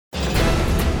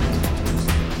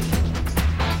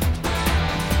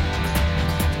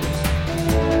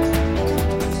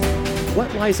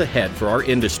lies ahead for our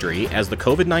industry as the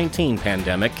COVID-19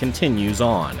 pandemic continues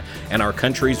on, and our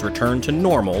country's return to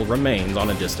normal remains on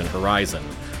a distant horizon?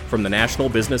 From the National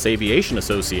Business Aviation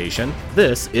Association,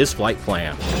 this is Flight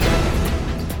Plan.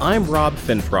 I'm Rob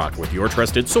Finfrock with your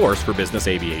trusted source for business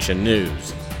aviation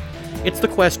news. It's the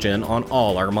question on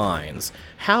all our minds.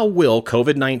 How will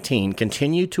COVID-19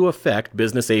 continue to affect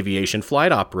business aviation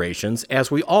flight operations as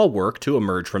we all work to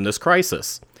emerge from this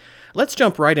crisis? Let's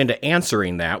jump right into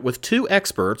answering that with two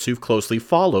experts who've closely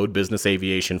followed business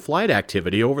aviation flight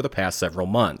activity over the past several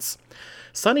months.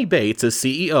 Sonny Bates is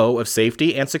CEO of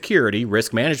safety and security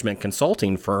risk management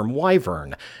consulting firm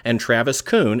Wyvern, and Travis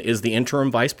Kuhn is the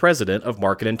interim vice president of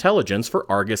market intelligence for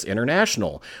Argus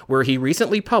International, where he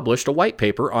recently published a white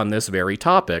paper on this very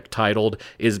topic titled,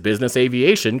 "Is Business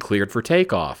Aviation Cleared for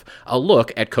Takeoff? A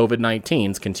Look at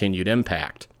COVID-19's Continued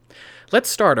Impact." Let's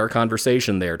start our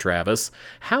conversation there, Travis.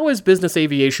 How is business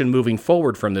aviation moving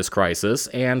forward from this crisis,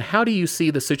 and how do you see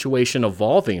the situation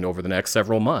evolving over the next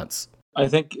several months? I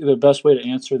think the best way to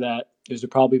answer that is to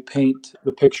probably paint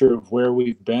the picture of where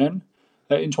we've been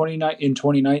in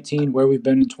 2019, where we've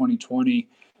been in 2020,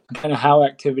 and kind of how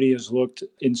activity has looked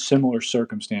in similar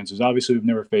circumstances. Obviously, we've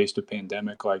never faced a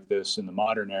pandemic like this in the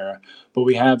modern era, but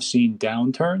we have seen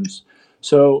downturns.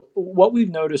 So what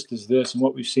we've noticed is this, and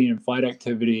what we've seen in flight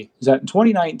activity is that in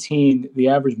 2019, the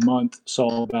average month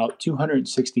saw about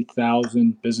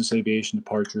 260,000 business aviation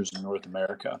departures in North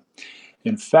America.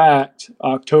 In fact,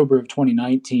 October of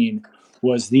 2019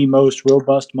 was the most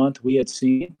robust month we had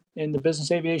seen in the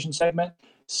business aviation segment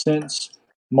since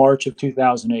March of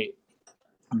 2008.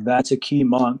 That's a key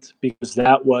month because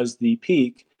that was the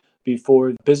peak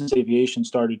before business aviation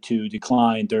started to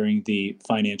decline during the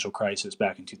financial crisis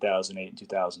back in 2008 and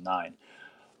 2009.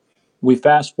 We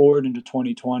fast forward into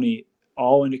 2020,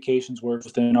 all indications were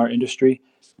within our industry,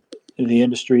 the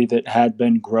industry that had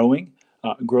been growing.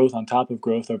 Growth on top of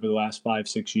growth over the last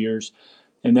 5-6 years.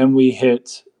 And then we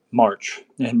hit March,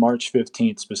 and March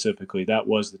 15th specifically. That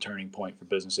was the turning point for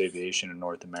business aviation in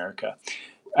North America.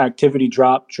 Activity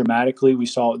dropped dramatically. We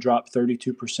saw it drop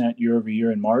 32% year over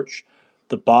year in March.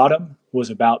 The bottom was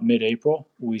about mid-April.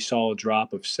 We saw a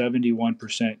drop of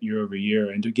 71% year over year.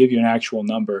 And to give you an actual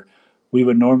number, we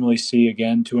would normally see,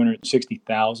 again,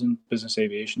 260,000 business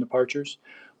aviation departures.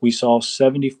 We saw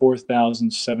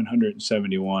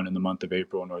 74,771 in the month of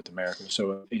April in North America,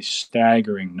 so a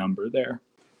staggering number there.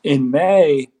 In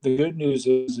May, the good news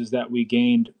is that we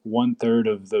gained 1/3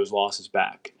 of those losses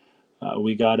back.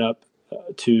 We got up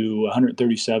to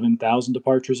 137,000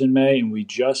 departures in May, and we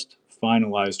just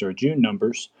finalized our June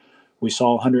numbers. We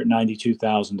saw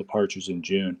 192,000 departures in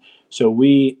June. So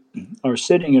we are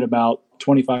sitting at about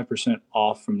 25%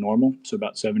 off from normal, so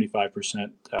about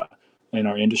 75% in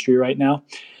our industry right now.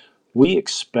 We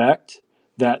expect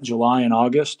that July and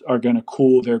August are going to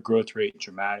cool their growth rate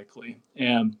dramatically.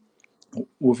 And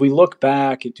if we look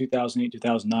back at 2008,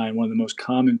 2009, one of the most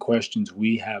common questions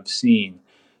we have seen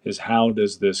is, how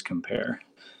does this compare?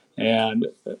 And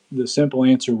the simple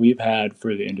answer we've had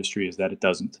for the industry is that it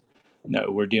doesn't. No,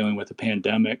 we're dealing with a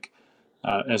pandemic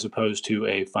as opposed to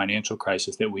a financial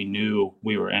crisis that we knew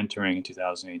we were entering in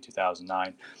 2008,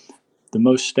 2009. The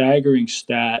most staggering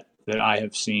stat that I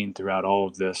have seen throughout all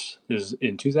of this is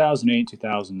in 2008,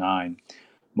 2009,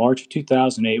 March of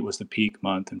 2008 was the peak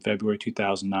month and February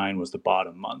 2009 was the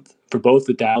bottom month for both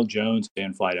the Dow Jones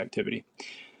and flight activity.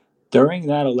 During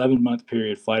that 11-month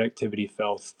period, flight activity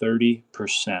fell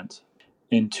 30%.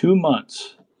 In 2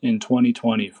 months in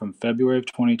 2020, from February of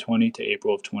 2020 to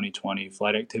April of 2020,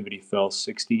 flight activity fell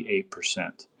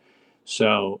 68%.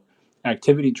 So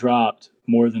activity dropped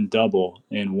more than double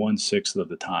in 1/6 of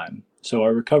the time. So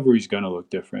our recovery is going to look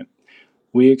different.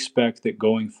 We expect that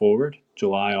going forward,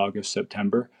 July, August,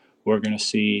 September, we're going to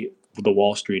see the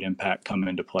Wall Street impact come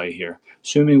into play here.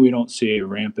 Assuming we don't see a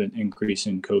rampant increase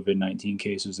in COVID-19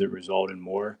 cases that result in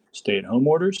more stay-at-home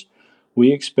orders,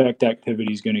 we expect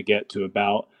activity is going to get to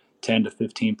about 10 to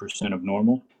 15% of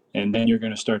normal. And then you're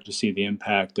going to start to see the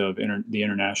impact of the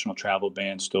international travel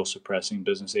ban still suppressing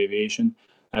business aviation,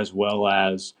 as well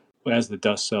as the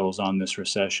dust settles on this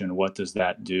recession, what does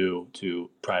that do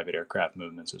to private aircraft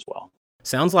movements as well?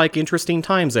 Sounds like interesting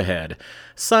times ahead.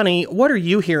 Sonny, what are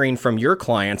you hearing from your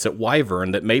clients at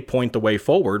Wyvern that may point the way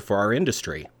forward for our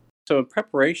industry? So in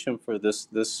preparation for this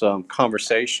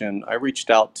conversation, I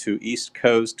reached out to East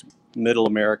Coast, Middle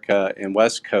America, and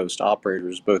West Coast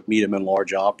operators, both medium and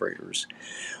large operators.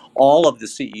 All of the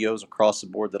CEOs across the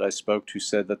board that I spoke to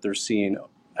said that they're seeing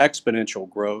exponential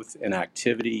growth in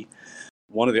activity.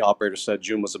 One of the operators said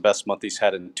June was the best month he's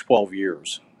had in 12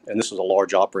 years, and this was a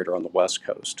large operator on the West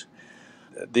Coast.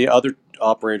 The other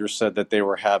operators said that they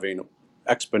were having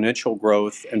exponential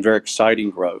growth and very exciting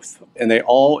growth. And they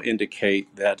all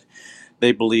indicate that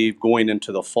they believe going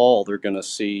into the fall, they're going to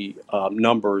see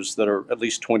numbers that are at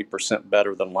least 20%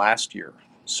 better than last year.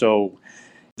 So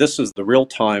this is the real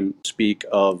time speak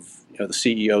of the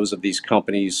CEOs of these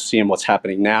companies seeing what's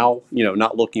happening now,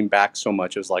 not looking back so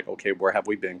much as like, okay, where have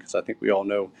we been? Because I think we all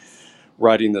know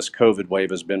riding this COVID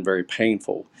wave has been very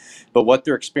painful. But what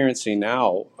they're experiencing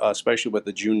now, especially with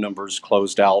the June numbers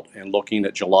closed out and looking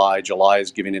at July is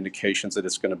giving indications that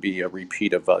it's going to be a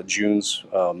repeat of June's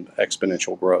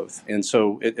exponential growth. And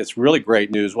so it's really great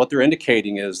news. What they're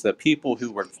indicating is that people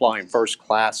who were flying first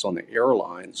class on the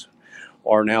airlines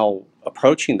are now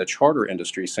approaching the charter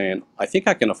industry saying, I think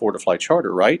I can afford to fly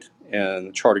charter, right? And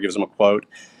the charter gives them a quote.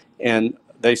 And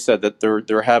they said that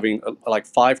they're having like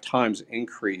 5 times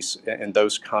increase in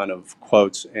those kind of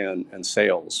quotes and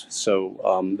sales.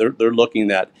 So they're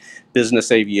looking at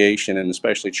business aviation and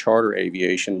especially charter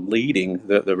aviation leading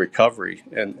the recovery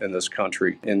in this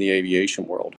country in the aviation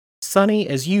world. Sonny,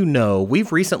 as you know,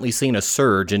 we've recently seen a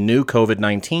surge in new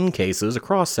COVID-19 cases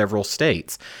across several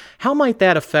states. How might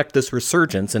that affect this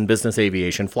resurgence in business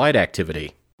aviation flight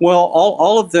activity? Well,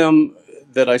 all of them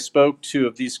that I spoke to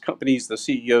of these companies, the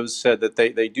CEOs said that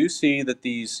they do see that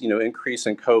these, increase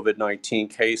in COVID-19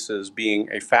 cases being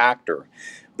a factor,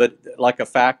 but like a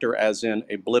factor as in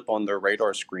a blip on their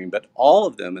radar screen. But all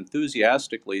of them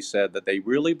enthusiastically said that they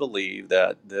really believe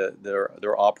that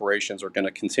their operations are going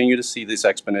to continue to see this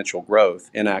exponential growth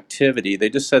in activity. They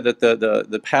just said that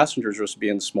the passengers are just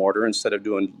being smarter. Instead of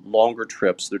doing longer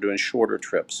trips, they're doing shorter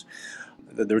trips.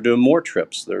 They're doing more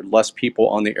trips. There are less people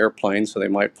on the airplane, so they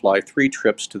might fly 3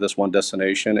 trips to this one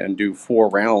destination and do 4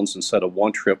 rounds instead of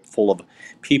 1 trip full of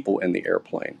people in the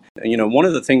airplane. And one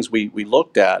of the things we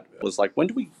looked at was like, when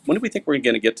do we think we're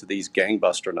going to get to these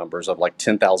gangbuster numbers of like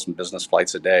 10,000 business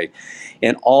flights a day?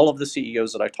 And all of the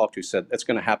CEOs that I talked to said it's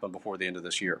going to happen before the end of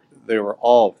this year. They were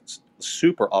all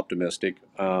super optimistic,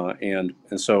 and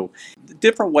so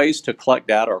different ways to collect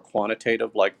data are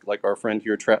quantitative, like our friend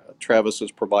here Travis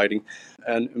is providing,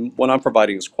 and what I'm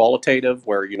providing is qualitative,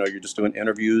 where you're just doing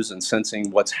interviews and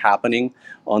sensing what's happening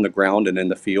on the ground and in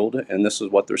the field, and this is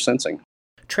what they're sensing.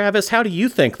 Travis, how do you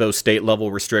think those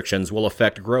state-level restrictions will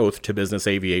affect growth to business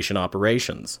aviation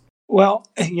operations? Well,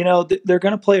 they're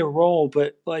going to play a role,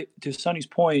 but like to Sonny's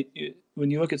point,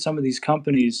 when you look at some of these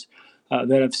companies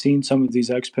that have seen some of these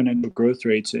exponential growth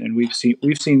rates, and we've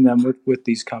seen them with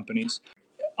these companies.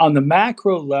 On the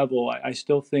macro level, I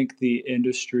still think the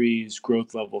industry's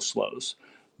growth level slows.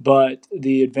 But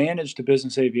the advantage to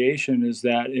business aviation is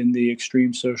that in the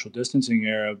extreme social distancing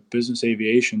era, business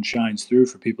aviation shines through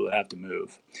for people that have to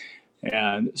move.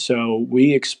 And so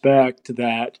we expect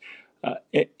that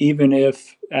even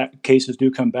if cases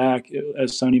do come back,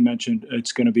 as Sonny mentioned,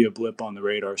 it's going to be a blip on the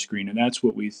radar screen. And that's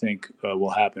what we think will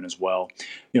happen as well.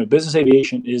 Business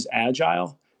aviation is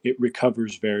agile. It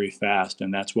recovers very fast.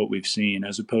 And that's what we've seen,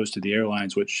 as opposed to the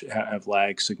airlines, which have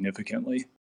lagged significantly.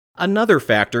 Another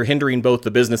factor hindering both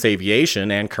the business aviation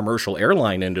and commercial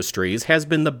airline industries has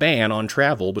been the ban on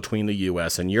travel between the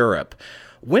U.S. and Europe.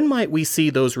 When might we see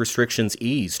those restrictions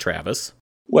ease, Travis?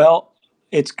 Well,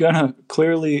 it's going to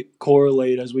clearly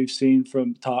correlate, as we've seen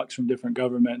from talks from different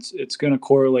governments, it's going to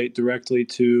correlate directly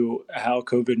to how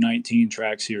COVID-19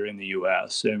 tracks here in the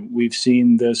U.S. And we've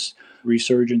seen this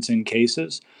resurgence in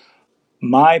cases.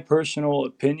 My personal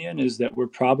opinion is that we're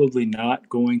probably not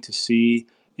going to see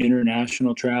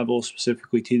international travel,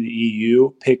 specifically to the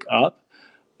EU, pick up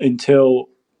until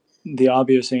the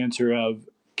obvious answer of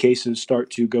cases start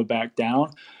to go back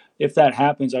down. If that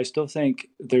happens, I still think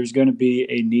there's going to be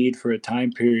a need for a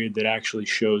time period that actually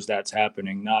shows that's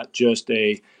happening, not just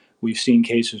we've seen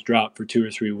cases drop for 2 or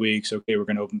 3 weeks. Okay, we're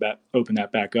going to open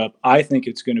that back up. I think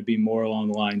it's going to be more along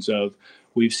the lines of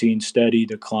we've seen steady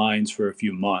declines for a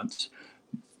few months.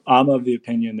 I'm of the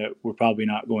opinion that we're probably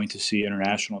not going to see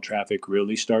international traffic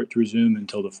really start to resume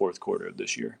until the 4th quarter of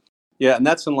this year. Yeah, and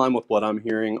that's in line with what I'm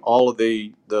hearing. All of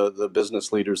the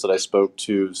business leaders that I spoke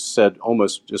to said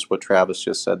almost just what Travis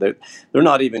just said. They're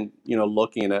not even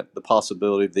looking at the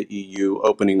possibility of the EU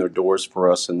opening their doors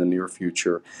for us in the near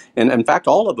future. And in fact,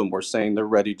 all of them were saying they're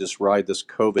ready to just ride this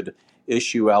COVID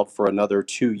issue out for another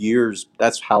 2 years.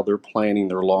 That's how they're planning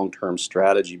their long-term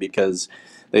strategy, because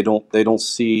they don't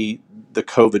see the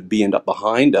COVID being up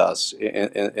behind us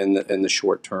in the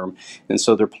short term, and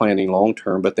so they're planning long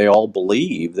term. But they all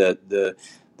believe that the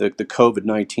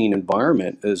COVID-19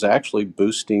 environment is actually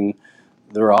boosting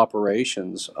their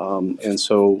operations, and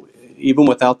so even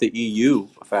without the EU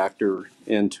factor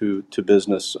into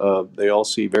business, they all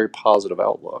see very positive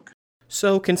outlook.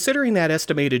 So, considering that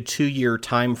estimated 2-year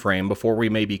time frame before we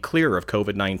may be clear of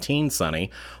COVID-19,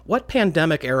 Sonny, what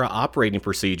pandemic-era operating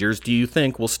procedures do you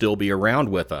think will still be around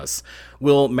with us?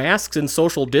 Will masks and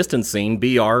social distancing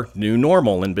be our new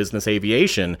normal in business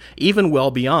aviation, even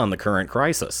well beyond the current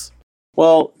crisis?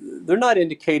 Well, they're not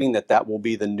indicating that that will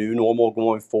be the new normal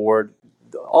going forward.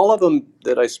 All of them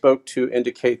that I spoke to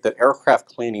indicate that aircraft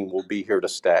cleaning will be here to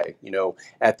stay.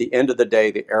 At the end of the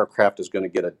day, the aircraft is going to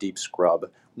get a deep scrub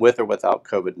with or without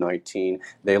COVID-19.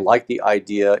 They like the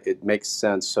idea, it makes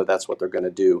sense, so that's what they're going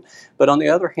to do. But on the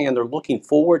other hand, they're looking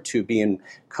forward to being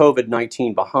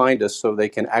COVID-19 behind us so they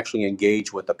can actually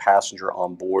engage with the passenger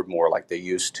on board more like they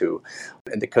used to,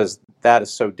 and because that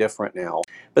is so different now.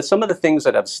 But some of the things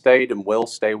that have stayed and will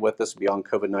stay with us beyond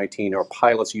COVID-19 are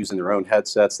pilots using their own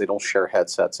headsets. They don't share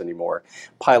headsets anymore.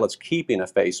 Pilots keeping a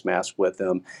face mask with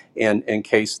them in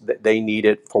case they need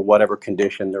it for whatever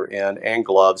condition they're in, and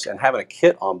gloves, and having a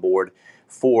kit on board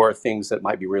for things that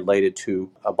might be related to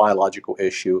a biological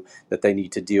issue that they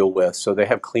need to deal with. So they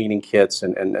have cleaning kits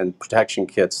and protection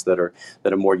kits that are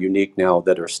more unique now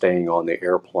that are staying on the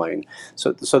airplane.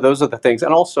 So those are the things.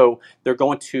 And also, they're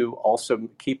going to also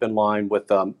keep in line with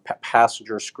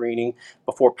passenger screening.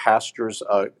 Before passengers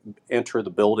enter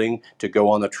the building to go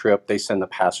on the trip, they send the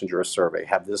passenger a survey.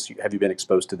 Have you been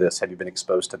exposed to this? Have you been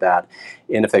exposed to that?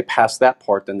 And if they pass that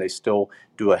part, then they still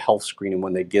do a health screening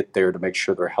when they get there to make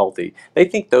sure they're healthy. They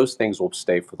think those things will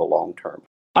stay for the long term.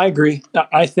 I agree.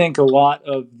 I think a lot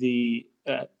of the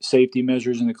safety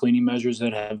measures and the cleaning measures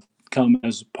that have come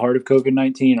as part of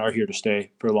COVID-19 are here to stay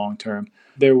for long term.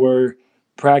 There were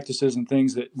practices and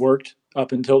things that worked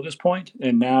up until this point,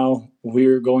 and now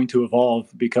we're going to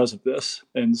evolve because of this.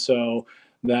 And so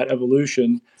that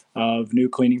evolution of new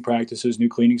cleaning practices, new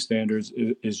cleaning standards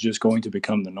is just going to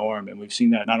become the norm. And we've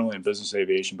seen that not only in business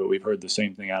aviation, but we've heard the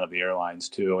same thing out of the airlines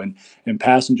too. And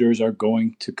passengers are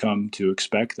going to come to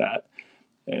expect that.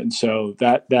 And so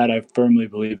that I firmly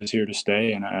believe is here to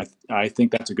stay, and I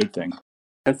think that's a good thing.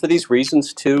 And for these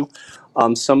reasons too,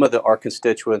 some of our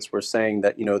constituents were saying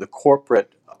that the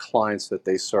corporate clients that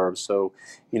they serve, so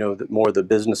more the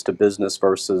business to business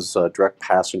versus direct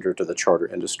passenger to the charter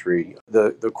industry.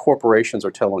 The corporations are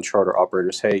telling charter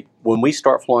operators, hey, when we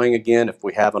start flying again, if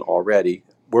we haven't already,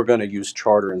 we're going to use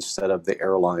charter instead of the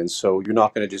airlines. So you're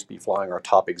not going to just be flying our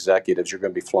top executives, you're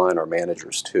going to be flying our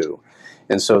managers too.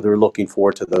 And so they're looking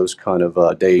forward to those kind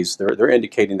of days. They're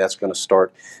indicating that's going to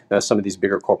start. Some of these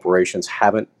bigger corporations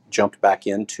haven't jumped back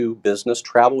into business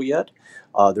travel yet.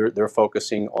 They're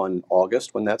focusing on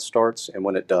August when that starts, and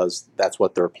when it does, that's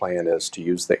what their plan is, to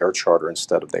use the air charter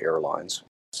instead of the airlines.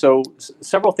 So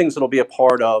several things that'll be a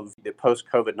part of the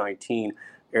post-COVID-19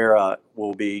 era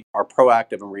will be our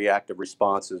proactive and reactive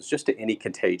responses just to any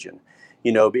contagion.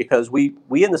 Because we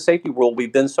in the safety world,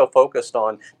 we've been so focused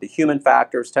on the human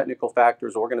factors, technical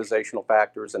factors, organizational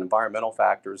factors, and environmental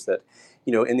factors that,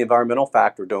 in the environmental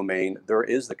factor domain, there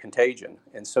is the contagion.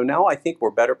 And so now I think we're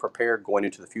better prepared going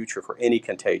into the future for any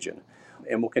contagion.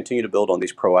 And we'll continue to build on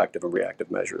these proactive and reactive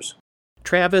measures.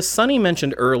 Travis, Sonny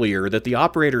mentioned earlier that the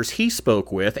operators he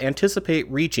spoke with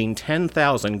anticipate reaching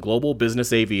 10,000 global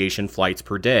business aviation flights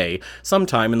per day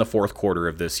sometime in the fourth quarter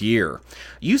of this year.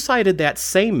 You cited that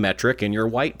same metric in your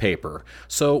white paper.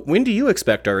 So when do you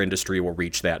expect our industry will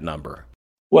reach that number?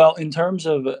 Well, in terms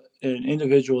of an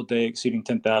individual day exceeding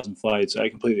 10,000 flights, I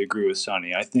completely agree with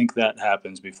Sonny. I think that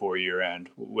happens before year end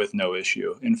with no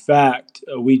issue. In fact,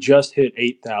 we just hit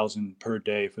 8,000 per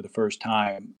day for the first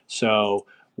time. So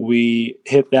we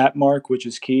hit that mark, which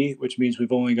is key, which means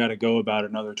we've only got to go about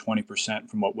another 20%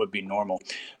 from what would be normal.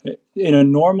 In a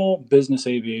normal business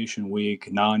aviation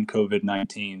week,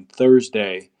 non-COVID-19,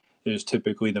 Thursday is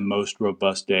typically the most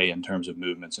robust day in terms of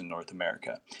movements in North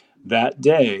America. That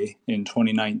day in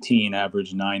 2019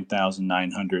 averaged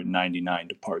 9,999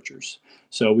 departures.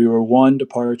 So we were one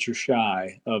departure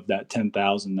shy of that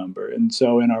 10,000 number. And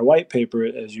so in our white paper,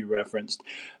 as you referenced,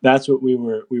 that's what we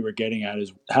were getting at,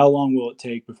 is how long will it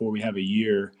take before we have a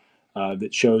year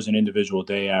that shows an individual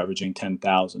day averaging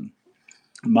 10,000?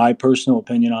 My personal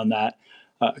opinion on that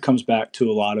comes back to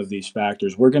a lot of these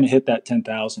factors. We're going to hit that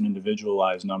 10,000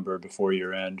 individualized number before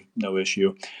year end, no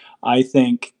issue. I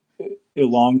think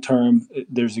long term,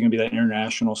 there's going to be that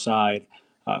international side.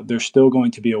 There's still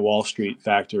going to be a Wall Street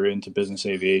factor into business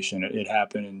aviation. It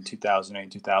happened in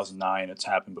 2008, 2009. It's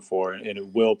happened before, and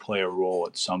it will play a role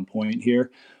at some point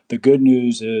here. The good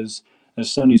news is,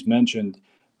 as Sonny's mentioned,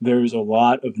 there's a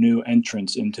lot of new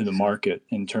entrants into the market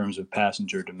in terms of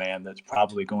passenger demand that's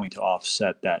probably going to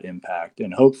offset that impact,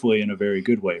 and hopefully in a very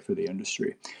good way for the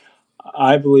industry.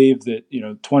 I believe that,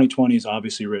 2020 is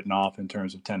obviously written off in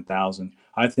terms of 10,000.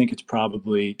 I think it's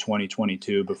probably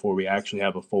 2022 before we actually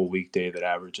have a full weekday that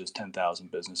averages 10,000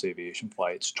 business aviation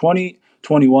flights.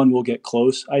 2021 will get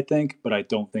close, I think, but I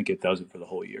don't think it does it for the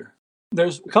whole year.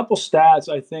 There's a couple stats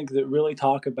I think that really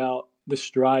talk about the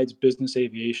strides business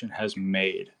aviation has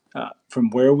made from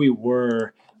where we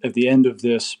were at the end of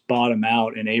this bottom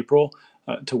out in April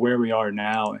to where we are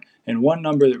now. And one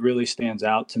number that really stands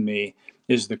out to me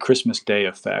is the Christmas Day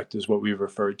effect, is what we've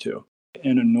referred to.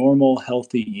 In a normal,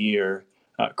 healthy year,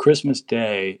 Christmas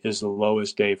Day is the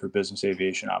lowest day for business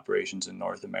aviation operations in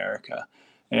North America.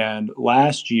 And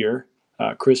last year,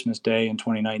 Christmas Day in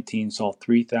 2019 saw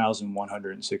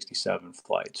 3,167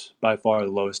 flights, by far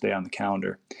the lowest day on the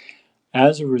calendar.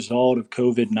 As a result of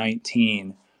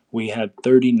COVID-19, we had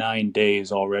 39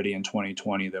 days already in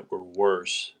 2020 that were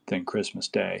worse than Christmas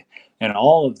Day, and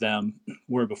all of them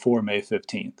were before May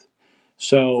 15th.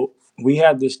 So we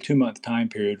had this 2-month time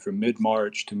period from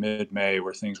mid-March to mid-May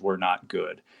where things were not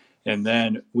good. And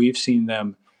then we've seen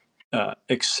them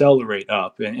accelerate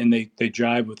up, and they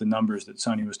jive with the numbers that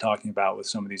Sonny was talking about with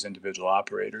some of these individual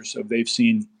operators. So they've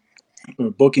seen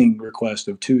a booking request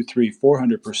of 200,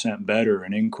 300, 400% better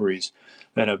in inquiries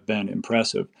that have been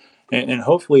impressive. And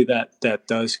hopefully that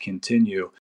does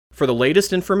continue. For the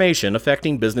latest information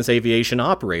affecting business aviation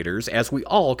operators as we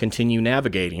all continue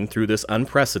navigating through this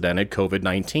unprecedented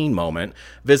COVID-19 moment,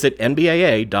 visit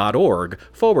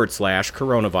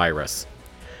nbaa.org/coronavirus.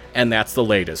 And that's the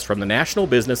latest from the National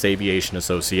Business Aviation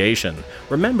Association.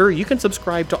 Remember, you can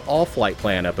subscribe to all Flight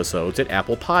Plan episodes at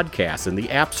Apple Podcasts in the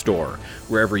App Store,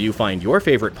 wherever you find your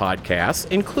favorite podcasts,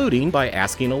 including by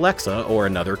asking Alexa or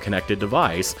another connected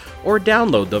device, or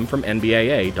download them from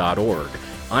nbaa.org.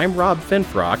 I'm Rob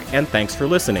Finfrock, and thanks for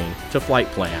listening to Flight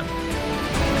Plan.